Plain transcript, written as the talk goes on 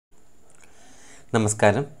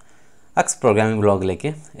നമസ്കാരം. അക്സ് പ്രോഗ്രാമിംഗ് ബ്ലോഗിലേക്ക്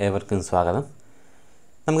ഏവർക്കും സ്വാഗതം.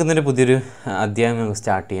 നമുക്കിന്നൊരു പുതിയൊരു അധ്യായം നമുക്ക്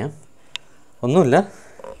സ്റ്റാർട്ട് ചെയ്യാം. ഒന്നുമില്ല,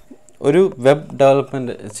 ഒരു വെബ്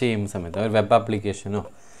ഡെവലപ്മെൻറ്റ് ചെയ്യുന്ന സമയത്ത്, ഒരു വെബ് ആപ്ലിക്കേഷനോ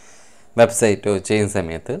വെബ്സൈറ്റോ ചെയ്യുന്ന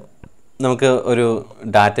സമയത്ത് നമുക്ക് ഒരു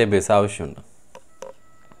ഡാറ്റാബേസ് ആവശ്യമുണ്ട്.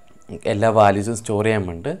 എല്ലാ വാല്യൂസും സ്റ്റോർ ചെയ്യാൻ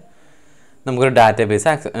വേണ്ടി നമുക്കൊരു ഡാറ്റാബേസ്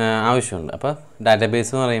ആവശ്യമുണ്ട്. അപ്പോൾ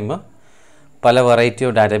ഡാറ്റാബേസ് എന്ന് പറയുമ്പോൾ പല വെറൈറ്റി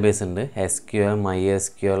ഓഫ് ഡാറ്റാബേസ് ഉണ്ട്. SQL,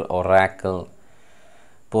 mysql, ഒറാക്കിൾ,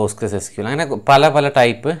 PostgreSQL, അങ്ങനെ പല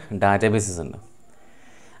ടൈപ്പ് ഡാറ്റാബേസസ് ഉണ്ട്.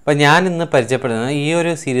 അപ്പോൾ ഞാൻ ഇന്ന് പരിചയപ്പെടുന്നത്, ഈ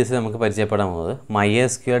ഒരു സീരീസിൽ നമുക്ക് പരിചയപ്പെടാൻ പോകുന്നത്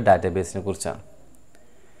mysql ഡാറ്റാബേസിനെ കുറിച്ചാണ്.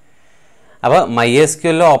 അപ്പോൾ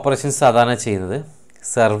mysql ഓപ്പറേഷൻസ് സാധാരണ ചെയ്യുന്നത്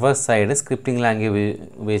സെർവർ സൈഡ് സ്ക്രിപ്റ്റിംഗ് ലാംഗ്വേജ്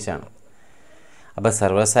ഉപയോഗിച്ചാണ്. അപ്പോൾ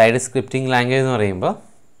സെർവർ സൈഡ് സ്ക്രിപ്റ്റിംഗ് ലാംഗ്വേജ് എന്ന് പറയുമ്പോൾ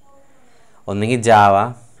ഒന്നെങ്കിൽ ജാവ,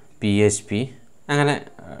 PHP, അങ്ങനെ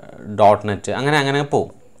 .NET, അങ്ങനെ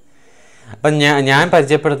പോകും. അപ്പം ഞാൻ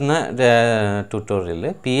പരിചയപ്പെടുത്തുന്ന ട്യൂട്ടോറിയലിൽ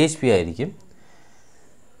PHP ആയിരിക്കും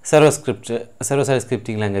സെർവർ സൈഡ്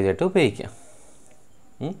സ്ക്രിപ്റ്റിംഗ് ലാംഗ്വേജ് ആയിട്ട് ഉപയോഗിക്കാം.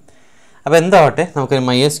 അപ്പോൾ എന്താവട്ടെ, നമുക്കൊരു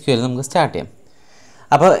mysql നമുക്ക് സ്റ്റാർട്ട് ചെയ്യാം.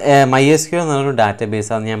 അപ്പോൾ mysql എന്നൊരു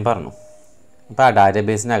ഡാറ്റാബേസാണെന്ന് ഞാൻ പറഞ്ഞു. അപ്പോൾ ആ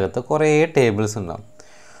ഡാറ്റാബേസിനകത്ത് കുറേ ടേബിൾസ് ഉണ്ടാകും.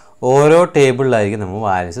 ഓരോ ടേബിളിലായിരിക്കും നമ്മൾ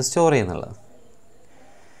വാല്യൂസ് സ്റ്റോർ ചെയ്യുന്നുള്ളത്.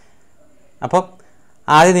 അപ്പോൾ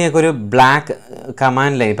ആദ്യം നിങ്ങൾക്കൊരു ബ്ലാക്ക്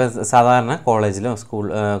കമാൻഡ് ലൈൻ, ഇപ്പോൾ സാധാരണ കോളേജിലോ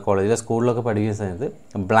സ്കൂളിലൊക്കെ പഠിക്കുന്ന സമയത്ത്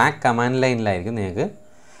ബ്ലാക്ക് കമാൻഡ് ലൈനിലായിരിക്കും നിങ്ങൾക്ക്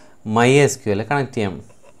mysql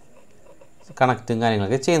കണക്റ്റും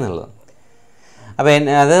കാര്യങ്ങളൊക്കെ ചെയ്യുന്നുള്ളത്. അപ്പോൾ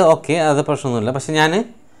അത് പ്രശ്നമൊന്നുമില്ല. പക്ഷെ ഞാൻ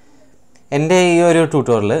എൻ്റെ ഈ ഒരു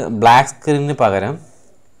ട്യൂട്ടോറിയൽ ബ്ലാക്ക് സ്ക്രീനിന് പകരം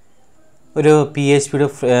ഒരു PHPയുടെ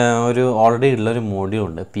ഒരു ഓൾറെഡി ഉള്ളൊരു മോഡ്യൂൾ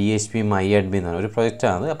ഉണ്ട്. phpmyadmin എന്നാണ് ഒരു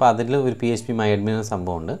പ്രൊജക്റ്റാണ്. അപ്പോൾ അതിൽ ഒരു phpmyadmin എന്ന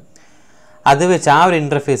സംഭവമുണ്ട്. അത് വെച്ച് ആ ഒരു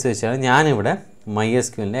ഇൻ്റർഫേസ് വെച്ചാണ് ഞാനിവിടെ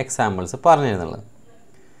mysqlൻ്റെ എക്സാമ്പിൾസ് പറഞ്ഞു തരുന്നുള്ളത്.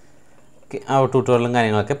 ആ ട്യൂട്ടോറിയലും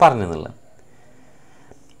കാര്യങ്ങളൊക്കെ പറഞ്ഞു തരുന്നുള്ളത്.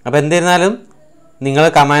 അപ്പോൾ എന്നിരുന്നാലും നിങ്ങൾ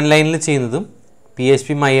കമാൻഡ് ലൈനിൽ ചെയ്യുന്നതും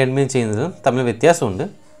phpmyadmin ചെയ്യുന്നതും തമ്മിൽ വ്യത്യാസമുണ്ട്.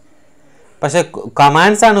 പക്ഷേ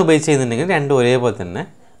കമാൻഡ്സാണ് ഉപയോഗിച്ച് ചെയ്യുന്നുണ്ടെങ്കിൽ രണ്ടും ഒരേപോലെ തന്നെ.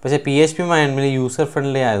 പക്ഷേ phpmyadmin യൂസർ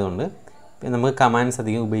ഫ്രണ്ട്ലി ആയതുകൊണ്ട് നമുക്ക് കമാൻഡ്സ്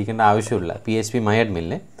അധികം ഉപയോഗിക്കേണ്ട ആവശ്യമില്ല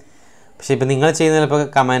phpmyadmin. പക്ഷേ ഇപ്പോൾ നിങ്ങൾ ചെയ്യുന്ന ചിലപ്പോൾ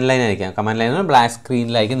കമാൻഡ് ലൈൻ ആയിരിക്കാം. കമാൻഡ് ലൈനിൽ ബ്ലാക്ക്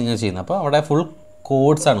സ്ക്രീനിലായിരിക്കും നിങ്ങൾ ചെയ്യുന്നത്. അപ്പോൾ അവിടെ ഫുൾ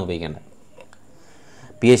കോഡ്സാണ് ഉപയോഗിക്കേണ്ടത്.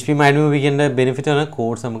 phpmyadmin ഉപയോഗിക്കേണ്ട ബെനിഫിറ്റ് പറഞ്ഞാൽ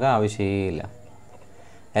കോഡ്സ് നമുക്ക് ആവശ്യമില്ല.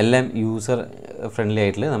 എല്ലാം യൂസർ ഫ്രണ്ട്ലി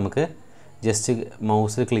ആയിട്ടുള്ള നമുക്ക് ജസ്റ്റ്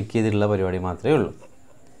മൗസിൽ ക്ലിക്ക് ചെയ്തിട്ടുള്ള പരിപാടി മാത്രമേ ഉള്ളൂ.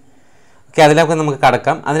 ഓക്കെ, അതിലൊക്കെ നമുക്ക്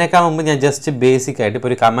കടക്കാം. അതിനേക്കാൾ മുമ്പ് ഞാൻ ജസ്റ്റ് ബേസിക് ആയിട്ട്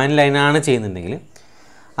ഇപ്പോൾ ഒരു കമാൻഡ് ലൈനാണ് ചെയ്യുന്നുണ്ടെങ്കിൽ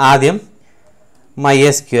ആദ്യം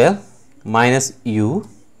mysql -u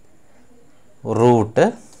റൂട്ട്,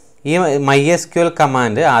 ഈ mysql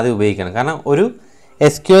കമാൻഡ് ആദ്യം ഉപയോഗിക്കണം. കാരണം ഒരു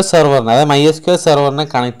SQL സെർവറിനെ, അതായത് mysql സെർവറിനെ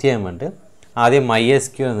കണക്ട് ചെയ്യാൻ വേണ്ടി ആദ്യം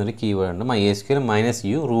mysql എന്നൊരു കീവേഡ് ഉണ്ട്. mysql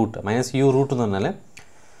 -u root. -u root എന്ന് പറഞ്ഞാൽ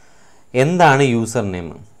എന്താണ് യൂസർ നെയിം.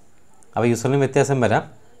 അപ്പോൾ യൂസർ നെയിം വ്യത്യാസം വരാം.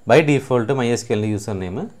 By default mysqlൻ്റെ user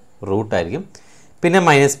name റൂട്ടായിരിക്കും. പിന്നെ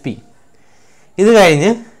 -p. ഇത്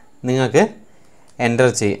കഴിഞ്ഞ് നിങ്ങൾക്ക്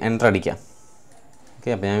എൻ്റർ അടിക്കാം. ഓക്കെ,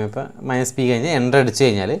 അപ്പോൾ ഞാനിപ്പോൾ -p കഴിഞ്ഞ് എൻ്റർ അടിച്ച്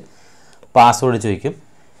കഴിഞ്ഞാൽ പാസ്വേഡ് ചോദിക്കും.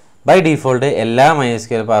 ബൈ ഡീഫോൾട്ട് എല്ലാ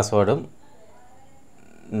mysql പാസ്വേഡും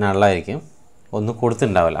നള്ളായിരിക്കും, ഒന്നും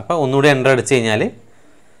കൊടുത്തിട്ടുണ്ടാവില്ല. അപ്പോൾ ഒന്നുകൂടി എൻ്റർ അടിച്ച് കഴിഞ്ഞാൽ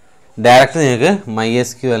ഡയറക്റ്റ് നിങ്ങൾക്ക്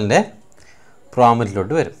mysqlൻ്റെ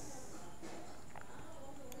പ്രോംപ്റ്റിലോട്ട് വരും.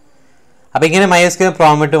 അപ്പോൾ ഇങ്ങനെ mysql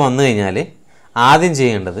പ്രോംപ്റ്റ് വന്നു കഴിഞ്ഞാൽ ആദ്യം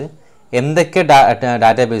ചെയ്യേണ്ടത് എന്തൊക്കെ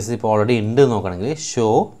ഡാറ്റാബേസ് ഇപ്പോൾ ഓൾറെഡി ഉണ്ട് നോക്കണമെങ്കിൽ ഷോ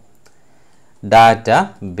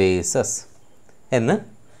ഡാറ്റാബേസസ് എന്ന്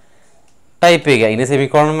ടൈപ്പ് ചെയ്യുക. ഇനി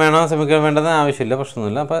സെമിക്കോളൻ വേണോ സെമിക്കോളൻ വേണ്ടതെന്ന് ആവശ്യമില്ല,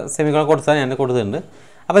 പ്രശ്നമൊന്നുമില്ല. അപ്പോൾ സെമിക്കോളൻ കൊടുത്താൽ ഞാൻ കൊടുത്തിട്ടുണ്ട്.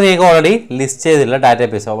 അപ്പോൾ നിങ്ങൾക്ക് ഓൾറെഡി ലിസ്റ്റ് ചെയ്തിട്ടുള്ള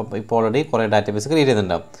ഡാറ്റാബേസ്, ഇപ്പോൾ ഓൾറെഡി കുറേ ഡാറ്റാബേസ് ക്രിയേറ്റ്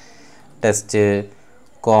ചെയ്തിട്ടുണ്ടാവും. ടെസ്റ്റ്,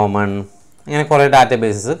 കോമൺ, അങ്ങനെ കുറേ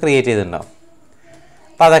ഡാറ്റാബേസസ് ക്രിയേറ്റ് ചെയ്തിട്ടുണ്ടാവും.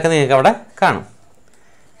 അപ്പോൾ അതൊക്കെ നിങ്ങൾക്ക് അവിടെ കാണും.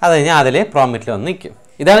 അത് കഴിഞ്ഞാൽ അതിൽ പ്രോംപ്റ്റിൽ വന്ന് നിൽക്കും.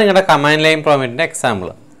 ഇതാണ് നിങ്ങളുടെ കമാൻഡ് ലൈൻ പ്രോംപ്റ്റിൻ്റെ എക്സാമ്പിൾ.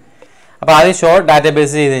 അപ്പോൾ ആദ്യം ഷോ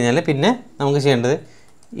ഡാറ്റാബേസ് ചെയ്ത് കഴിഞ്ഞാൽ പിന്നെ നമുക്ക് ചെയ്യേണ്ടത്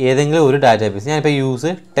ഏതെങ്കിലും ഒരു ഡാറ്റാബേസ്, ഞാനിപ്പോൾ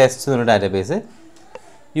ടെസ്റ്റ് എന്നൊരു ഡാറ്റാബേസ്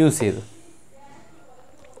യൂസ് ചെയ്തു.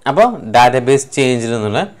 അപ്പോൾ ഡാറ്റാബേസ് ചേഞ്ചിൽ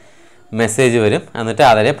നിന്നുള്ള മെസ്സേജ് വരും, എന്നിട്ട്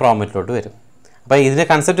അതിലെ പ്രോംപ്റ്റിലോട്ട് വരും. അപ്പോൾ ഇതിൻ്റെ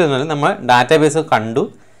കൺസെപ്റ്റ് എന്ന് പറഞ്ഞാൽ നമ്മൾ ഡാറ്റാബേസ് കണ്ടു,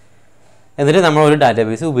 എന്നിട്ട് നമ്മൾ ഒരു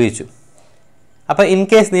ഡാറ്റാബേസ് ഉപയോഗിച്ചു. അപ്പോൾ ഇൻ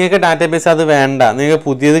കേസ് നിങ്ങൾക്ക് ഡാറ്റാബേസ് അത് വേണ്ട, നിങ്ങൾക്ക്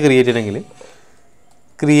പുതിയത് ക്രിയേറ്റ് ചെയ്യണമെങ്കിൽ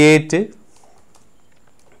ക്രിയേറ്റ്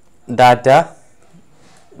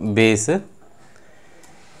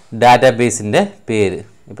ഡാറ്റാബേസിൻ്റെ പേര്,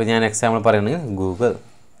 ഇപ്പോൾ ഞാൻ എക്സാമ്പിൾ പറയുകയാണെങ്കിൽ ഗൂഗിൾ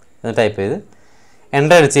എന്ന് ടൈപ്പ് ചെയ്ത്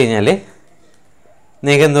എൻ്റർ അടിച്ച് കഴിഞ്ഞാൽ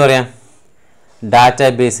നിങ്ങൾക്ക് എന്ത് പറയാം,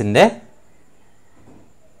 ഡാറ്റാബേസിൻ്റെ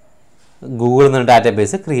ഗൂഗിൾ എന്നൊരു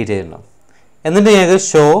ഡാറ്റാബേസ് ക്രിയേറ്റ് ചെയ്തിട്ടുണ്ടാവും. എന്നിട്ട് നിങ്ങൾക്ക്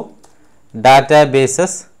ഷോ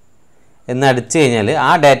ഡാറ്റാബേസസ് എന്ന് അടിച്ചു കഴിഞ്ഞാൽ ആ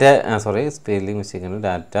സ്പെല്ലിംഗ് മിസ്റ്റേക്ക്,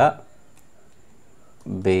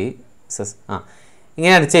 ഡാറ്റാബേസസ്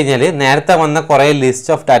ഇങ്ങനെ അടിച്ചു കഴിഞ്ഞാൽ നേരത്തെ വന്ന കുറേ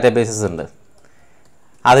ലിസ്റ്റ് ഓഫ് ഡാറ്റാബേസസ് ഉണ്ട്,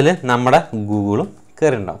 അതിൽ നമ്മുടെ ഗൂഗിളും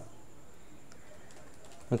കയറിയിട്ടുണ്ടാവും.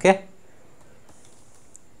 ഓക്കെ,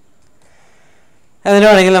 അതിന്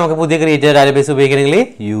വേണമെങ്കിൽ നമുക്ക് പുതിയ ക്രിയേറ്റ് ചെയ്ത ഡാറ്റാബേസ് ഉപയോഗിക്കണമെങ്കിൽ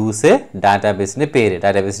യൂസ് ഡാറ്റാബേസിൻ്റെ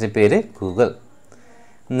പേര് ഗൂഗിൾ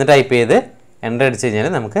എന്ന് ടൈപ്പ് ചെയ്ത് എൻ്റർ അടിച്ച് കഴിഞ്ഞാൽ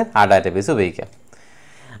നമുക്ക് ആ ഡാറ്റാബേസ് ഉപയോഗിക്കാം.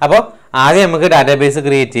 അപ്പോൾ ആദ്യം നമുക്ക് ഡാറ്റാബേസ്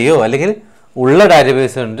ക്രിയേറ്റ് ചെയ്യുകയോ അല്ലെങ്കിൽ ഉള്ള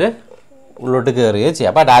ഡാറ്റാബേസ് കൊണ്ട് ഉള്ളോട്ട് കയറുകയോ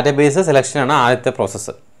ചെയ്യാം. അപ്പോൾ ഡാറ്റാബേസ് സെലക്ഷനാണ് ആദ്യത്തെ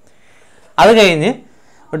പ്രോസസ്സ്. അത് കഴിഞ്ഞ്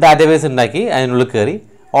ഒരു ഡാറ്റാബേസ് ഉണ്ടാക്കി അതിനുള്ളിൽ കയറി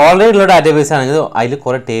ഓൾറെഡി ഉള്ള ഡാറ്റാബേസ് ആണെങ്കിൽ അതിൽ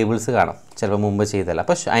കുറേ ടേബിൾസ് കാണാം, ചിലപ്പോൾ മുമ്പ് ചെയ്തല്ല.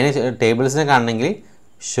 അപ്പോൾ അതിന് ടേബിൾസിനെ കാണണമെങ്കിൽ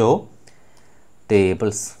ഷോ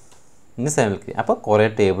ടേബിൾസ് ഇന്ന് സെവൻ ക്ലിക്ക്. അപ്പോൾ കുറേ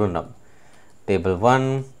ടേബിൾ ഉണ്ടാവും, ടേബിൾ 1,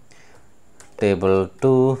 ടേബിൾ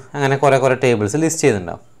 2, അങ്ങനെ കുറേ ടേബിൾസ് ലിസ്റ്റ്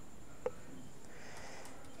ചെയ്തിട്ടുണ്ടാവും.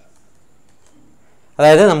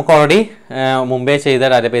 അതായത് നമുക്ക് ഓൾറെഡി മുമ്പേ ചെയ്ത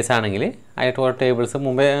ഡാറ്റാബേസ് ആണെങ്കിൽ അതിൽ കുറേ ടേബിൾസ്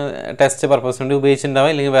മുമ്പേ ടെസ്റ്റ് പർപ്പസ് വേണ്ടി ഉപയോഗിച്ചിട്ടുണ്ടാവും,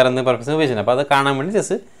 അല്ലെങ്കിൽ വേറെ എന്തെങ്കിലും പർപ്പസിന് ഉപയോഗിച്ചിട്ടുണ്ടാവും. അപ്പോൾ അത് കാണാൻ വേണ്ടി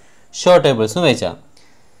ജസ്റ്റ് ഷോ ടേബിൾസ് ഉപയോഗിച്ചാൽ.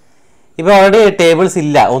 ഇപ്പോൾ ഓൾറെഡി ടേബിൾസ്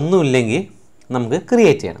ഇല്ല, ഒന്നുമില്ലെങ്കിൽ നമുക്ക്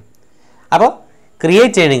ക്രിയേറ്റ് ചെയ്യണം. അപ്പോൾ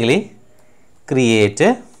ക്രിയേറ്റ് ചെയ്യണമെങ്കിൽ ക്രിയേറ്റ്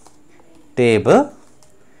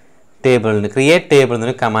ക്രിയേറ്റ് ടേബിൾ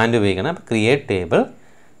എന്നൊരു കമാൻഡ് ഉപയോഗിക്കണം. അപ്പോൾ ക്രിയേറ്റ്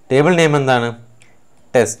ടേബിൾ നെയിം എന്താണ്?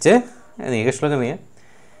 ടെസ്റ്റ്, നിങ്ങൾക്ക് ഇഷ്ടമുള്ള.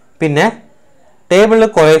 പിന്നെ ടേബിളിൽ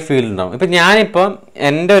കുറേ ഫീൽഡ് ഉണ്ടാവും. ഇപ്പം ഞാനിപ്പോൾ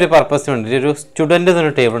എൻ്റെ ഒരു പർപ്പസിന് വേണ്ടിയിട്ട് ഒരു സ്റ്റുഡൻറ്റ്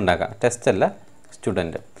എന്നൊരു ടേബിൾ ഉണ്ടാക്കാം. ടെസ്റ്റ് അല്ല,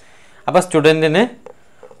 സ്റ്റുഡൻറ്റ്. അപ്പോൾ സ്റ്റുഡൻറ്റിന്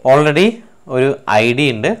ഓൾറെഡി ഒരു ഐ ഡി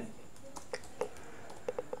ഉണ്ട്,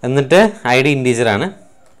 എന്നിട്ട് ഐ ഡി ഇൻറ്റീജറാണ്.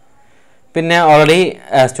 പിന്നെ ഓൾറെഡി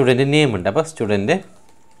സ്റ്റുഡൻറ്റ് നെയിം ഉണ്ട്. അപ്പോൾ സ്റ്റുഡൻറ്റ്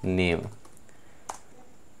നെയിം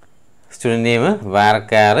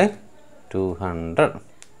varchar 200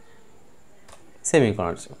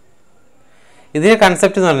 സെമിക്കോളൻ. ഇതിൻ്റെ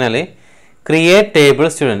കൺസെപ്റ്റ് എന്ന് പറഞ്ഞാൽ ക്രിയേറ്റ് ടേബിൾ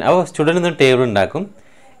സ്റ്റുഡൻറ്റ്. അപ്പോൾ സ്റ്റുഡൻറ്റ് എന്നൊരു ടേബിൾ ഉണ്ടാക്കും,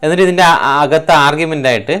 എന്നിട്ട് ഇതിൻ്റെ അകത്ത്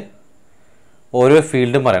ആർഗ്യുമെൻ്റായിട്ട് ഓരോ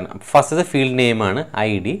ഫീൽഡും പറയണം. ഫസ്റ്റത്തെ ഫീൽഡ് നെയിമാണ്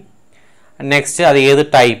ഐ ഡി, നെക്സ്റ്റ് അത് ഏത്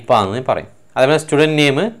ടൈപ്പാണെന്ന് പറയും. അതേപോലെ സ്റ്റുഡൻറ്റ്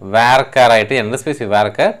നെയിം varchar ആയിട്ട് എന്ത് സ്പെസിഫൈ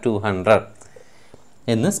varchar 200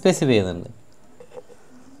 എന്ന് സ്പെസിഫൈ ചെയ്യുന്നുണ്ട്.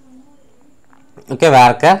 ഓക്കെ,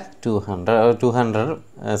 varchar 200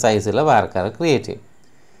 സൈസുള്ള varchar ക്രിയേറ്റ് ചെയ്യും.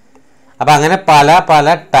 അപ്പോൾ അങ്ങനെ പല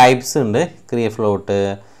ടൈപ്സ് ഉണ്ട്. ഫ്ലോട്ട്,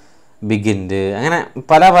 ബിഗിൻഡ്, അങ്ങനെ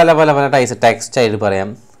പല ടൈപ്സ്, ടെക്സ്റ്റ് ആയിട്ട് പറയാം.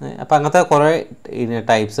 അപ്പോൾ അങ്ങനത്തെ കുറേ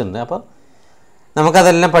ടൈപ്സ് ഉണ്ട്. അപ്പോൾ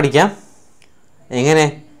നമുക്കതെല്ലാം പഠിക്കാം. എങ്ങനെ?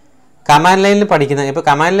 കമാൻഡ് ലൈനിൽ പഠിക്കുന്ന. ഇപ്പോൾ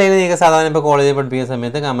കമാൻഡ് ലൈനിൽ നിങ്ങൾക്ക് സാധാരണ ഇപ്പോൾ കോളേജിൽ പഠിപ്പിക്കുന്ന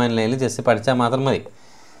സമയത്ത് കമാൻഡ് ലൈനിൽ ജസ്റ്റ് പഠിച്ചാൽ മാത്രം മതി.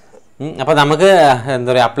 അപ്പോൾ നമുക്ക് എന്താ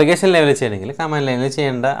പറയുക, ആപ്ലിക്കേഷൻ ലെവലിൽ ചെയ്യണമെങ്കിൽ കമാൻഡ് ലൈനിൽ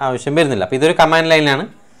ചെയ്യേണ്ട ആവശ്യം വരുന്നില്ല. അപ്പോൾ ഇതൊരു കമാൻഡ് ലൈനാണ്,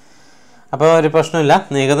 അപ്പോൾ ഒരു പ്രശ്നമില്ല.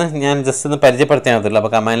 നിങ്ങൾക്കത് ഞാൻ ജസ്റ്റ് ഒന്ന് പരിചയപ്പെടുത്താനത്തുള്ളൂ.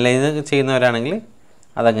 അപ്പോൾ കമാൻഡ് ലൈനിൽ ചെയ്യുന്നവരാണെങ്കിൽ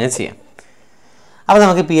അതങ്ങനെ ചെയ്യാം. അപ്പോൾ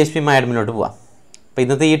നമുക്ക് phpmyadmin പോവാം. അപ്പോൾ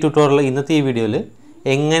ഇന്നത്തെ ഈ ട്യൂട്ടോറിയൽ, ഇന്നത്തെ ഈ വീഡിയോയിൽ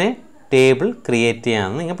എങ്ങനെ ടേബിൾ ക്രിയേറ്റ്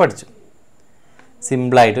ചെയ്യാമെന്ന് നിങ്ങൾ പഠിച്ചു.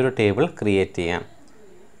 സിമ്പിളായിട്ടൊരു ടേബിൾ ക്രിയേറ്റ് ചെയ്യാം,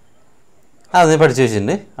 അതൊന്ന് പഠിച്ചു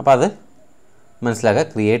വെച്ചിട്ടുണ്ട്. അപ്പോൾ അത് മനസ്സിലാക്കുക.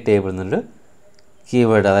 ക്രിയേറ്റ് ടേബിൾ എന്നൊരു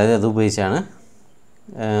കീവേഡ്, അതായത് അത് ഉപയോഗിച്ചാണ്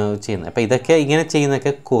ചെയ്യുന്നത്. അപ്പോൾ ഇതൊക്കെ ഇങ്ങനെ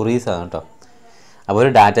ചെയ്യുന്നതൊക്കെ കൊറീസാണ് കേട്ടോ. അപ്പോൾ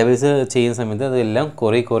ഒരു ഡാറ്റാബേസ് ചെയ്യുന്ന സമയത്ത് അതെല്ലാം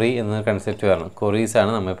കൊറി എന്ന കൺസെപ്റ്റ് വരണം.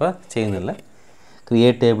 കൊറീസാണ് നമ്മളിപ്പോൾ ചെയ്യുന്നില്ല.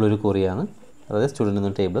 ക്രിയേറ്റ് ടേബിൾ ഒരു കൊറിയാണ്, അതായത് സ്റ്റുഡൻറ്റ്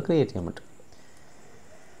എന്ന ടേബിൾ ക്രിയേറ്റ് ചെയ്യാൻ പറ്റും.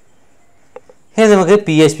 ഇനി നമുക്ക്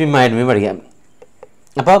phpmyadmin പഠിക്കാം.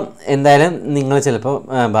 അപ്പം എന്തായാലും നിങ്ങൾ ചിലപ്പോൾ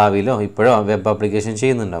ഭാവിയിലോ ഇപ്പോഴോ വെബ് ആപ്ലിക്കേഷൻ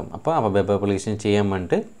ചെയ്യുന്നുണ്ടാവും. അപ്പോൾ വെബ് ആപ്ലിക്കേഷൻ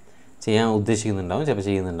ചെയ്യാൻ ഉദ്ദേശിക്കുന്നുണ്ടാവും, ചിലപ്പോൾ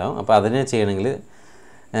ചെയ്യുന്നുണ്ടാവും. അപ്പോൾ അതിന് ചെയ്യണമെങ്കിൽ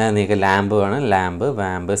നിങ്ങൾക്ക് ലാമ്പ് വേണം,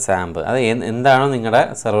 വാമ്പ്, സാമ്പ്, അത് എന്താണോ നിങ്ങളുടെ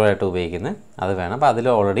സെർവറായിട്ട് ഉപയോഗിക്കുന്നത് അത് വേണം. അപ്പോൾ അതിൽ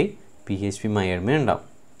ഓൾറെഡി phpmyadmin ഉണ്ടാവും.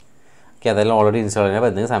 ഓക്കെ, അതെല്ലാം ഓൾറെഡി ഇൻസ്റ്റാൾ ചെയ്യാം.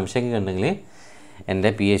 അപ്പോൾ എന്തെങ്കിലും സംശയമൊക്കെ ഉണ്ടെങ്കിൽ എൻ്റെ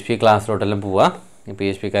PHP ക്ലാസ്സിലോട്ടെല്ലാം പോവുക.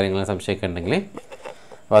 PHP കാര്യങ്ങളും സംശയമൊക്കെ ഉണ്ടെങ്കിൽ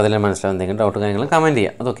അപ്പോൾ അതെല്ലാം മനസ്സിലാവും. എന്തെങ്കിലും ഡൗട്ട് കാര്യങ്ങളും കമൻറ്റ്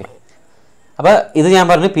ചെയ്യാം. അതൊക്കെ. അപ്പോൾ ഇത് ഞാൻ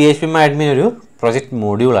പറഞ്ഞു phpmyadmin ഒരു പ്രൊജക്റ്റ്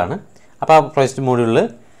മോഡ്യൂളാണ്. അപ്പോൾ ആ പ്രൊജക്റ്റ് മോഡ്യൂളിൽ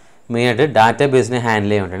മെയിനായിട്ട് ഡാറ്റാബേസിനെ ഹാൻഡിൽ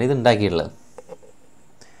ചെയ്യാൻ വേണ്ടിയാണ് ഇത് ഉണ്ടാക്കിയിട്ടുള്ളത്.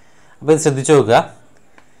 അപ്പോൾ ഇത് ശ്രദ്ധിച്ച് നോക്കുക.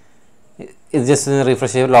 ഇത് ജസ്റ്റ്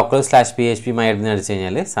റിഫ്രഷ് ചെയ്ത് local/phpmyadmin അടിച്ച്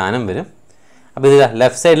കഴിഞ്ഞാൽ സാധനം വരും. അപ്പോൾ ഇത്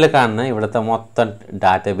ലെഫ്റ്റ് സൈഡിൽ കാണുന്ന ഇവിടുത്തെ മൊത്തം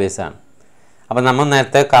ഡാറ്റാബേസാണ്. അപ്പോൾ നമ്മൾ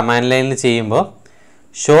നേരത്തെ കമാൻഡ് ലൈനിൽ ചെയ്യുമ്പോൾ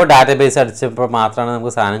ഷോ ഡാറ്റാബേസ് അടിച്ചപ്പോൾ മാത്രമാണ്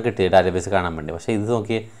നമുക്ക് സാധനം കിട്ടിയത്, ഡാറ്റാബേസ് കാണാൻ വേണ്ടി. പക്ഷേ ഇത്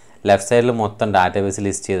നോക്കി ലെഫ്റ്റ് സൈഡിൽ മൊത്തം ഡാറ്റാബേസ്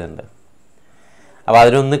ലിസ്റ്റ് ചെയ്തിട്ടുണ്ട്. അപ്പോൾ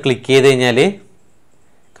അതിനൊന്ന് ക്ലിക്ക് ചെയ്ത് കഴിഞ്ഞാൽ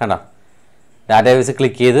കണ്ടോ, ഡാറ്റാബേസ്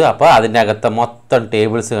ക്ലിക്ക് ചെയ്തു. അപ്പോൾ അതിൻ്റെ അകത്തെ മൊത്തം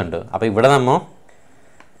ടേബിൾസ് കണ്ടു. അപ്പോൾ ഇവിടെ നമ്മൾ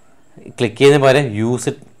ക്ലിക്ക് ചെയ്യുന്ന പോലെ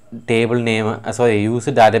യൂസ്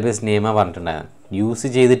ഡാറ്റാബേസ് നെയിമാണ് പറഞ്ഞിട്ടുണ്ടായിരുന്നു. യൂസ്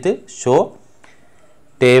ചെയ്തിട്ട് ഷോ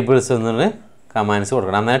ടേബിൾസ് എന്നൊരു കമാൻഡ്സ്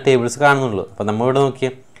കൊടുക്കണം, അന്നേരം ടേബിൾസ് കാണുന്നുള്ളൂ. അപ്പോൾ നമ്മളിവിടെ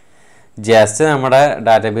നോക്കിയാൽ ജസ്റ്റ് നമ്മുടെ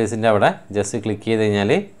ഡാറ്റാബേസിൻ്റെ അവിടെ ജസ്റ്റ് ക്ലിക്ക് ചെയ്ത് കഴിഞ്ഞാൽ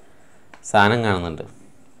സാധനം കാണുന്നുണ്ട്.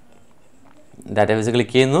 ഡാറ്റാബേസ്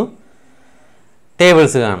ക്ലിക്ക് ചെയ്യുന്നു,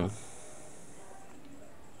 ടേബിൾസ് കാണും.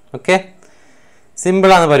 ഓക്കെ,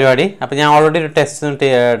 സിമ്പിളാണ് പരിപാടി. അപ്പോൾ ഞാൻ ഓൾറെഡി ഒരു ടെസ്റ്റ്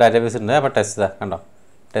ഡാറ്റാബേസ് ഉണ്ട്. അപ്പോൾ ടെസ്റ്റ് ഇതാ കണ്ടോ,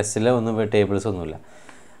 ടെസ്റ്റിൽ ഒന്നും ടേബിൾസ് ഒന്നുമില്ല.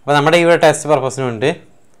 അപ്പോൾ നമ്മുടെ ഈ ടെസ്റ്റ് പർപ്പസിന് വേണ്ടി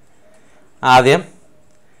ആദ്യം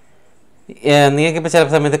നിങ്ങൾക്കിപ്പോൾ ചില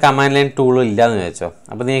സമയത്ത് കമാൻഡ് ലൈൻ ടൂളും ഇല്ലയെന്ന് വിചാരിച്ചോ.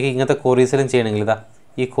 അപ്പോൾ നിങ്ങൾക്ക് ഇങ്ങനത്തെ ക്വറീസിലും ചെയ്യണമെങ്കിൽ ഇതാ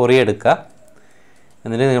ഈ ക്വറി എടുക്കുക,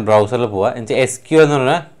 എന്നിട്ട് നിങ്ങൾ ബ്രൗസറിൽ പോവുക, എന്നിട്ട് SQL എന്ന്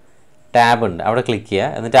പറഞ്ഞ ടാബ് ഉണ്ട്, അവിടെ ക്ലിക്ക്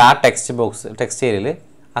ചെയ്യുക, എന്നിട്ട് ആ ടെക്സ്റ്റ് ഏരിയയിൽ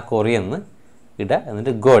ആ ക്വറി ഒന്ന് ഇടുക,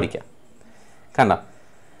 എന്നിട്ട് ഗോ അടിക്കുക. കണ്ടോ,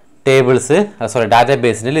 ടേബിൾസ്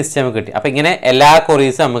ഡാറ്റാബേസിൻ്റെ ലിസ്റ്റ് നമുക്ക് കിട്ടി. അപ്പോൾ ഇങ്ങനെ എല്ലാ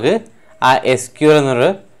ക്വറീസും നമുക്ക് ആ SQL എന്നൊരു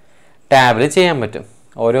ടാബിൽ ചെയ്യാൻ പറ്റും.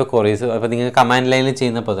 ഓരോ ക്വറീസ് അപ്പോൾ നിങ്ങൾ കമാൻഡ് ലൈനിൽ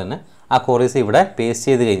ചെയ്യുന്നപ്പോൾ തന്നെ ആ ക്വറീസ് ഇവിടെ പേസ്റ്റ്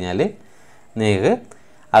ചെയ്ത് കഴിഞ്ഞാൽ നിങ്ങൾക്ക്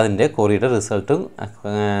അതിൻ്റെ ക്വറിയുടെ റിസൾട്ടും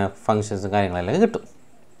ഫങ്ഷൻസും കാര്യങ്ങളെല്ലാം കിട്ടും.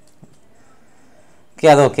 ഓക്കെ,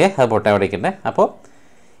 അതൊക്കെ അത് പോട്ടെ അവിടെ ഇരിക്കണ്ടേ. അപ്പോൾ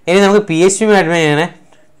ഇനി നമുക്ക് phpmyadmin എങ്ങനെ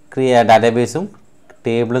ഡാറ്റാബേസും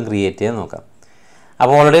ടേബിളും ക്രിയേറ്റ് ചെയ്യാൻ നോക്കാം.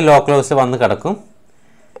 അപ്പോൾ ഓൾറെഡി ലോക്കൽ ഹോസ്റ്റ് വന്ന് കിടക്കും.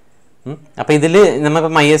 അപ്പോൾ ഇതിൽ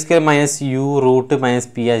നമ്മളിപ്പോൾ mysql -u റൂട്ട്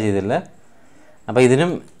 -p ചെയ്തില്ല. അപ്പോൾ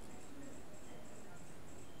ഇതിനും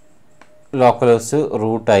ലോക്കൽ ഹോസ്റ്റ്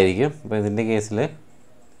റൂട്ടായിരിക്കും. അപ്പോൾ ഇതിൻ്റെ കേസിൽ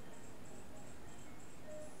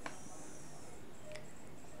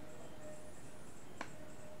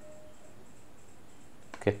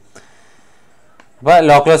ഓക്കെ, അപ്പോൾ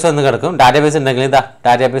ലോക്കൽ ഹോസ്റ്റ് വന്ന് കിടക്കും. ഡാറ്റാബേസ് ഉണ്ടെങ്കിൽ ഇതാ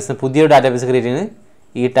ഡാറ്റാബേസിന് പുതിയൊരു ഡാറ്റാബേസ് ക്രിയേറ്റ് ചെയ്യുന്നത്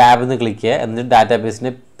ഈ ടാബിൽ നിന്ന് ക്ലിക്ക് ചെയ്യുക, എന്നിട്ട്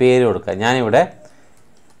ഡാറ്റാബേസിൻ്റെ പേര് കൊടുക്കുക. ഞാനിവിടെ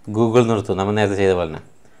ഗൂഗിൾ നിർത്തും, നമ്മൾ നേരത്തെ ചെയ്ത പോലെ തന്നെ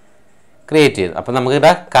ക്രിയേറ്റ് ചെയ്തു. അപ്പോൾ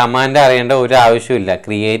നമുക്കിവിടെ കമാൻഡ് അറിയേണ്ട ഒരു ആവശ്യമില്ല.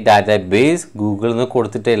 ക്രിയേറ്റ് ഡാറ്റാബേസ് ഗൂഗിളിൽ നിന്ന്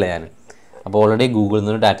കൊടുത്തിട്ടേ ഇല്ല ഞാൻ. അപ്പോൾ ഓൾറെഡി ഗൂഗിളിൽ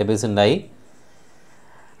നിന്നൊരു ഡാറ്റാബേസ് ഉണ്ടായി,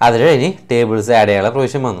 അതിൽ ഇനി ടേബിൾസ് ആഡ് ചെയ്യാനുള്ള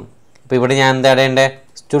പ്രൊവിഷൻ വന്നു. ഇപ്പോൾ ഇവിടെ ഞാൻ എന്താ ആഡ് ചെയ്യേണ്ടത്,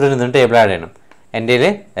 സ്റ്റുഡൻറ്റിൽ നിന്ന് ടേബിൾ ആഡ് ചെയ്യണം. എൻ്റെ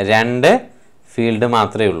കയ്യിൽ 2 ഫീൽഡ്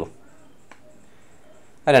മാത്രമേ ഉള്ളൂ.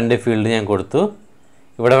 ആ 2 ഫീൽഡ് ഞാൻ കൊടുത്തു.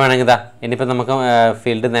 ഇവിടെ വേണമെങ്കിൽ ഇതാ ഇനിയിപ്പോൾ നമുക്ക്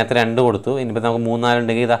ഫീൽഡ് നേരത്തെ 2 കൊടുത്തു, ഇനിയിപ്പോൾ നമുക്ക് 3, 4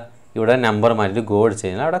 ഉണ്ടെങ്കിൽ ഇതാ ഇവിടെ നമ്പർ മാറ്റിയിട്ട് ഗോ അടിച്ച്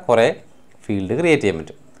കഴിഞ്ഞാൽ അവിടെ കുറേ ഫീൽഡ് ക്രിയേറ്റ് ചെയ്യാൻ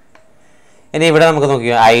പറ്റും. ഇനി ഇവിടെ നമുക്ക്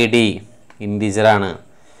നോക്കിയോ, ID ഇൻറ്റീജറാണ്,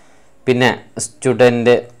 പിന്നെ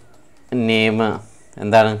സ്റ്റുഡൻറ്റ് നെയിം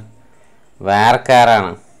എന്താണ്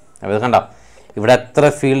വാർക്കാറാണ്. അപ്പോൾ ഇത് കണ്ടോ, ഇവിടെ എത്ര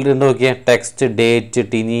ഫീൽഡ് ഉണ്ട് നോക്കിയാൽ, text, date,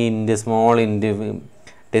 Tini, ഇൻറ്റ്, small ഇൻറ്റ്,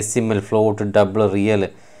 decimal, float, double, real,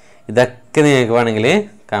 ഇതൊക്കെ നിങ്ങൾക്ക് വേണമെങ്കിൽ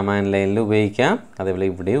കമാൻഡ് ലൈനിൽ ഉപയോഗിക്കാം, അതേപോലെ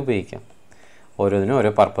ഇവിടെയും ഉപയോഗിക്കാം. ഓരോന്നിനും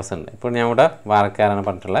ഓരോ പർപ്പസ് ഉണ്ട്. ഇപ്പോൾ ഞാൻ ഇവിടെ വാർക്കാറാണ്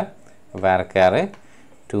പറഞ്ഞിട്ടുള്ളത്, വാർക്കാർ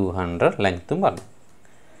 200 ലെങ്ത്തും പറഞ്ഞു.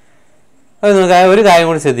 അത് നമുക്ക് ഒരു കാര്യം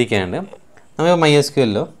കൂടി ശ്രദ്ധിക്കാനുണ്ട്, നമുക്ക്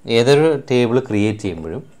mysql ഏതൊരു ടേബിൾ ക്രിയേറ്റ്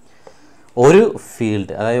ചെയ്യുമ്പോഴും ഒരു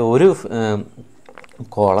ഫീൽഡ്, അതായത് ഒരു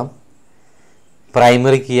കോളം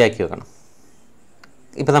പ്രൈമറി കീ ആക്കി വെക്കണം.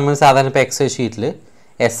 ഇപ്പോൾ നമ്മൾ സാധാരണ ഇപ്പോൾ എക്സൽ ഷീറ്റിൽ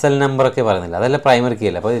SL നമ്പറൊക്കെ പറയുന്നില്ല, അതെല്ലാം പ്രൈമറി കീ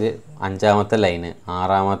അല്ല. അപ്പോൾ ഇത് 5ാമത്തെ ലൈന്,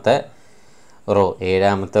 6ാമത്തെ റോ,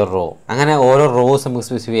 7ാമത്തെ റോ, അങ്ങനെ ഓരോ റോസ് നമുക്ക്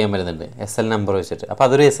സ്പെസിഫൈ ചെയ്യാൻ പറ്റുന്നുണ്ട് SL നമ്പർ വെച്ചിട്ട്. അപ്പോൾ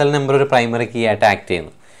അതൊരു SL നമ്പർ ഒരു പ്രൈമറി കീ ആയിട്ട് ആക്ട്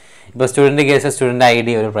ചെയ്യുന്നു. ഇപ്പോൾ സ്റ്റുഡൻറ്റ് കേസ് സ്റ്റുഡൻറ്റ് ID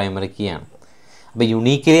ഒരു പ്രൈമറി കീ ആണ്. അപ്പോൾ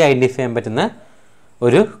യുണീക്കലി ഐഡൻറ്റിഫൈ ചെയ്യാൻ പറ്റുന്ന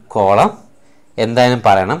ഒരു കോളം എന്തായാലും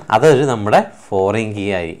പറയണം, അതൊരു നമ്മുടെ പ്രൈമറി കീ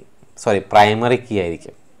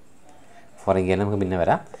ആയിരിക്കും. ഫോറിൻ കീ നമുക്ക് പിന്നെ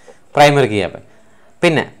വരാം, പ്രൈമറി കീ ആകും.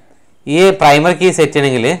 പിന്നെ ഈ പ്രൈമറി കീ സെറ്റ്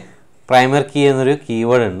ചെയ്യണമെങ്കിൽ പ്രൈമറി കീ എന്നൊരു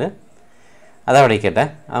കീവേഡ് ഉണ്ട്, അതവിടെ ഇരിക്കട്ടെ,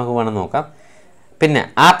 നമുക്ക് വേണം നോക്കാം. പിന്നെ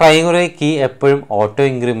ആ പ്രൈമറി കീ എപ്പോഴും ഓട്ടോ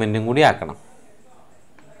ഇൻക്രിമെൻറ്റും കൂടി ആക്കണം.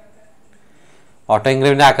 ഓട്ടോ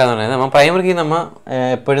ഇൻക്രിമെൻ്റ് ആക്കാന്ന് പറഞ്ഞാൽ നമ്മൾ പ്രൈമറി കീ നമ്മൾ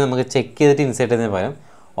എപ്പോഴും നമുക്ക് ചെക്ക് ചെയ്തിട്ട് ഇൻസേർട്ട് ചെയ്യുന്നതിന് പകരം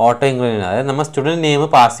ഓട്ടോ ഇൻക്രിമെൻറ്റ്, അതായത് നമ്മൾ student name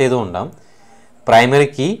pass ചെയ്തുകൊണ്ടാവും primary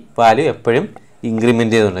key value എപ്പോഴും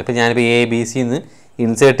ഇൻക്രിമെൻറ്റ് ചെയ്തുകൊണ്ട്. ഇപ്പോൾ ഞാനിപ്പോൾ ABC എന്ന്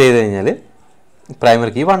ഇൻസേർട്ട് ചെയ്ത് കഴിഞ്ഞാൽ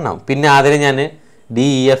പ്രൈമറി കീ 1 ആവും. പിന്നെ അതിൽ ഞാൻ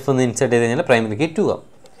DEF എന്ന് ഇൻസേർട്ട് ചെയ്ത് കഴിഞ്ഞാൽ പ്രൈമറി കീ 2 ആവും.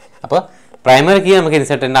 അപ്പോൾ പ്രൈമറി കീ നമുക്ക്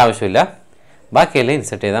ഇൻസേർട്ട് ചെയ്യേണ്ട ആവശ്യമില്ല, ബാക്കിയെല്ലാം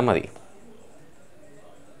ഇൻസേർട്ട് ചെയ്താൽ മതി.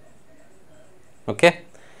 ഓക്കെ,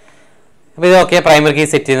 അപ്പോൾ ഇത് ഓക്കെ, പ്രൈമറി കീ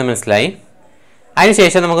സെറ്റ് ചെയ്യുന്നത് മനസ്സിലായി.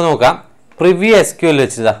 അതിനുശേഷം നമുക്ക് നോക്കാം പ്രിവ്യൂ SQL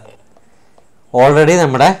വെച്ചതാ ഓൾറെഡി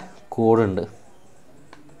നമ്മുടെ കോഡുണ്ട്.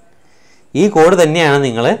 ഈ കോഡ് തന്നെയാണ്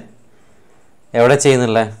നിങ്ങൾ എവിടെ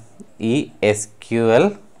ചെയ്യുന്നുള്ളത്, ഈ SQL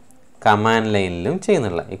കമാൻഡ് ലൈനിലും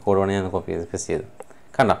ചെയ്യുന്നുള്ള ഈ കോഡ് വേണം ഞാൻ കോപ്പി ചെയ്ത് പേസ്റ്റ് ചെയ്തു.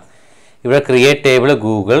 കണ്ടോ, ഇവിടെ ക്രിയേറ്റ് ടേബിൾ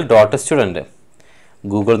google.student,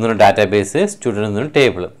 ഗൂഗിളിൽ നിന്നൊരു ഡാറ്റാബേസ്, സ്റ്റുഡൻറ്റിൽ നിന്നൊരു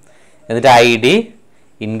ടേബിൾ, എന്നിട്ട് ID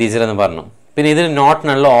ഇൻറ്റീജർ എന്ന് പറഞ്ഞു. പിന്നെ ഇതിന് നോട്ട്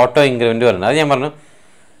നള്ള ഓട്ടോ ഇൻക്രിമെൻറ്റ് പറഞ്ഞു. അത് ഞാൻ പറഞ്ഞു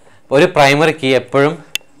ഒരു പ്രൈമറി കീ എപ്പോഴും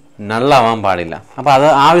നള്ളാവാൻ പാടില്ല. അപ്പോൾ അത്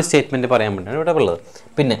ആ ഒരു സ്റ്റേറ്റ്മെൻറ്റ് പറയാൻ വേണ്ടിയാണ് ഇവിടെ ഉള്ളത്.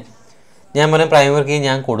 പിന്നെ ഞാൻ പറഞ്ഞ പ്രൈമറി കീ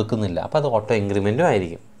ഞാൻ കൊടുക്കുന്നില്ല, അപ്പോൾ അത് ഓട്ടോ ഇൻക്രിമെൻറ്റും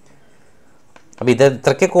ആയിരിക്കും. അപ്പോൾ ഇത്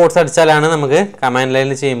ഇത്രയ്ക്ക് കോഡ്സ് അടിച്ചാലാണ് നമുക്ക് കമാൻഡ്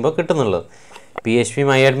ലൈനിൽ ചെയ്യുമ്പോൾ കിട്ടുന്നുള്ളത്.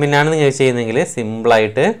 phpmyadmin ആണ് നിങ്ങൾ ചെയ്യുന്നതെങ്കിൽ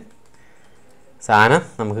സിമ്പിളായിട്ട് സാധനം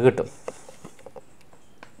നമുക്ക് കിട്ടും.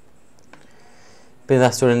 പിന്നെ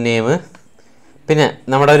സ്റ്റുഡൻറ്റ് നെയിം, പിന്നെ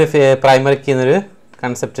നമ്മുടെ ഒരു പ്രൈമറി കീ എന്നൊരു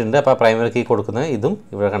കൺസെപ്റ്റ് ഉണ്ട്. അപ്പോൾ പ്രൈമറി കീ കൊടുക്കുന്നത് ഇതും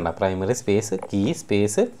ഇവിടെ കണ്ട പ്രൈമറി സ്പേസ് കീ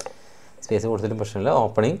സ്പേസ് കൊടുത്തിട്ടും പ്രശ്നമില്ല.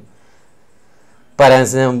 ഓപ്പണിംഗ്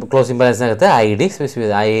പാരാൻസിന് ക്ലോസിംഗ് പാരാൻസിനകത്ത് ID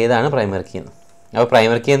സ്പെസിഫൈ ഏതാണ് പ്രൈമറി കീ എന്ന്. അപ്പോൾ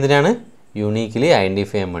പ്രൈമറി കീ എന്തിനാണ്? യൂണീക്ക്ലി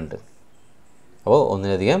ഐഡൻറ്റിഫൈ ചെയ്യുന്നുണ്ട്. അപ്പോൾ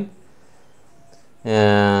ഒന്നിലധികം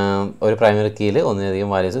ഒരു പ്രൈമറി കീയിൽ ഒന്നിലധികം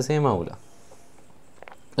വാല്യൂസ് സെയിം ആവില്ല.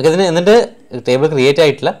 ഓക്കെ, എന്നിട്ട് ടേബിൾ ക്രിയേറ്റ്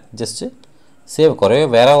ആയിട്ടില്ല, ജസ്റ്റ് സേവ്.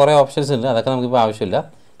 വേറെ കുറേ ഓപ്ഷൻസ് ഉണ്ട്, അതൊക്കെ നമുക്കിപ്പോൾ ആവശ്യമില്ല.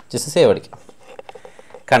 ജസ്റ്റ് സേവ് അടിക്കാം.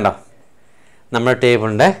 കണ്ടോ, നമ്മുടെ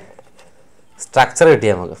ടേബിളിൻ്റെ സ്ട്രക്ചർ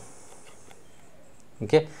കിട്ടിയാൽ നമുക്ക്.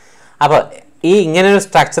 ഓക്കെ, അപ്പോൾ ഇങ്ങനൊരു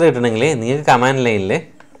സ്ട്രക്ചർ കിട്ടണമെങ്കിൽ നിങ്ങൾക്ക് കമാൻഡ് ലൈനിൽ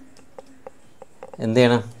എന്ത്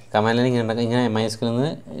ചെയ്യണം? കമാൻഡ് ലൈൻ ഇങ്ങനെ MySQL നിന്ന്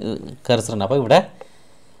കർസർ ഉണ്ട്. അപ്പോൾ ഇവിടെ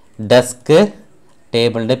ഡെസ്ക്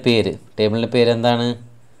ടേബിളിൻ്റെ പേര് എന്താണ്?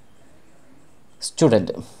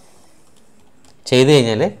 സ്റ്റുഡൻറ്റ് ചെയ്ത്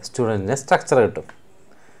കഴിഞ്ഞാൽ സ്റ്റുഡൻറ്റിൻ്റെ സ്ട്രക്ചർ കിട്ടും.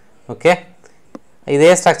 ഓക്കെ, ഇതേ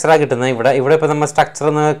സ്ട്രക്ചറാണ് കിട്ടുന്നത്. ഇവിടെ ഇപ്പോൾ നമ്മൾ സ്ട്രക്ചർ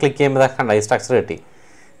ഒന്ന് ക്ലിക്ക് ചെയ്യുമ്പോൾ കണ്ട ഈ സ്ട്രക്ചർ കിട്ടി.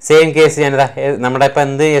 സെയിം കേസ് ഞാനിതാ നമ്മുടെ ഇപ്പോൾ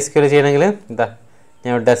എന്ത് SQL ചെയ്യണമെങ്കിൽ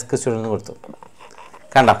ഞാൻ ഡെസ്ക് സ്റ്റുഡൻറ്റ് കൊടുത്തു.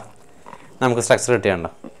 കണ്ടോ, നമുക്ക് structure കിട്ടിയുണ്ടോ?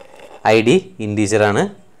 ID ഇൻറ്റീജറാണ്,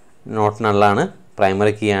 not നള്ളാണ്,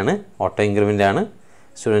 primary key ആണ്, ഓട്ടോ ഇൻക്രിമെൻ്റ് ആണ്,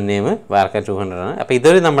 സ്റ്റുഡൻറ്റ് നെയിം വാർക്കർ 200 ആണ്. അപ്പോൾ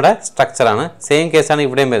ഇതൊരു നമ്മുടെ സ്ട്രക്ചറാണ്. സെയിം കേസാണ്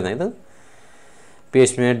ഇവിടെയും വരുന്നത്. ഇത്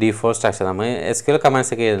PHP ഡീഫോൾട്ട് സ്ട്രക്ചർ. നമ്മൾ SQL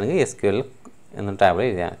കമാൻഡ്സ് ഒക്കെ എഴുതുന്നെങ്കിൽ SQL എന്ന ടാബിൽ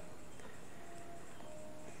എഴുതിയാണ്.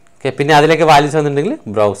 ഓക്കെ, പിന്നെ അതിലേക്ക് വാല്യൂസ് വന്നിട്ടുണ്ടെങ്കിൽ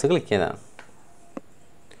ബ്രൗസ് ക്ലിക്ക് ചെയ്തതാണ്.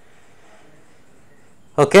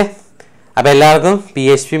 ഓക്കെ, അപ്പോൾ എല്ലാവർക്കും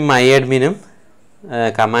phpmyadmin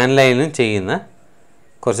കമാൻഡ് ലൈനിലും ചെയ്യുന്ന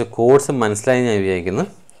കുറച്ച് കോഡ്സ് മനസ്സിലായി ഞാൻ വിചാരിക്കുന്നു.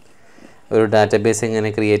 ഒരു ഡാറ്റാബേസ് എങ്ങനെ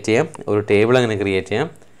ക്രിയേറ്റ് ചെയ്യാം, ഒരു ടേബിൾ എങ്ങനെ ക്രിയേറ്റ് ചെയ്യാം,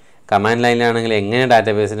 കമാൻഡ് ലൈനിലാണെങ്കിൽ എങ്ങനെ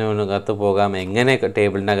ഡാറ്റാബേസിനകത്ത് പോകാം, എങ്ങനെ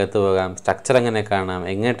ടേബിളിൻ്റെ അകത്ത് പോകാം, സ്ട്രക്ചർ എങ്ങനെ കാണാം,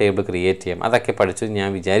 എങ്ങനെ ടേബിൾ ക്രിയേറ്റ് ചെയ്യാം, അതൊക്കെ പഠിച്ചു ഞാൻ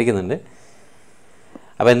വിചാരിക്കുന്നുണ്ട്.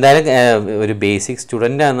 അപ്പോൾ എന്തായാലും ഒരു ബേസിക്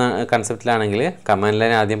സ്റ്റുഡൻ്റ് എന്ന കൺസെപ്റ്റിലാണെങ്കിൽ കമാൻഡ്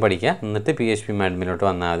ലൈൻ ആദ്യം പഠിക്കുക, എന്നിട്ട് phpmyadmin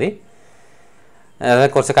വന്നാൽ മതി.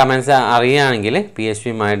 അതായത് കുറച്ച് കമാൻഡ്സ് അറിയുകയാണെങ്കിൽ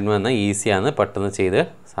phpmyadmin വന്നാൽ ഈസിയാണ്, പെട്ടെന്ന് ചെയ്ത്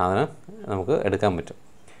സാധനം നമുക്ക് എടുക്കാൻ പറ്റും.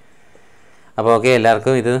 അപ്പോൾ ഓക്കെ,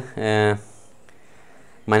 എല്ലാവർക്കും ഇത്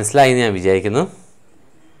മനസ്സിലായി ഞാൻ വിചാരിക്കുന്നു.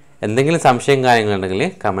 എന്തെങ്കിലും സംശയം കാര്യങ്ങളുണ്ടെങ്കിൽ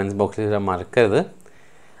കമൻറ്റ് ബോക്സിൽ മറക്കരുത്.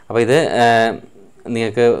 അപ്പോൾ ഇത്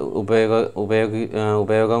നിങ്ങൾക്ക്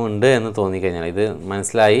ഉപയോഗമുണ്ട് എന്ന് തോന്നിക്കഴിഞ്ഞാൽ, ഇത്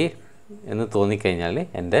മനസ്സിലായി എന്ന് തോന്നിക്കഴിഞ്ഞാൽ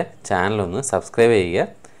എൻ്റെ ചാനലൊന്ന് സബ്സ്ക്രൈബ് ചെയ്യുക.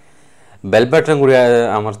 ബെൽ ബട്ടൺ കൂടി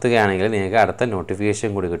അമർത്തുകയാണെങ്കിൽ നിങ്ങൾക്ക് അടുത്ത നോട്ടിഫിക്കേഷൻ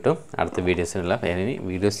കൂടി കിട്ടും. അടുത്ത വീഡിയോസിനുള്ള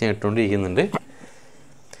വീഡിയോസ് ഞാൻ ഇട്ടുകൊണ്ടിരിക്കുന്നുണ്ട്.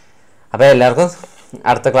 അപ്പോൾ എല്ലാവർക്കും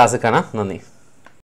അടുത്ത ക്ലാസ്സിൽ കാണാം. നന്ദി.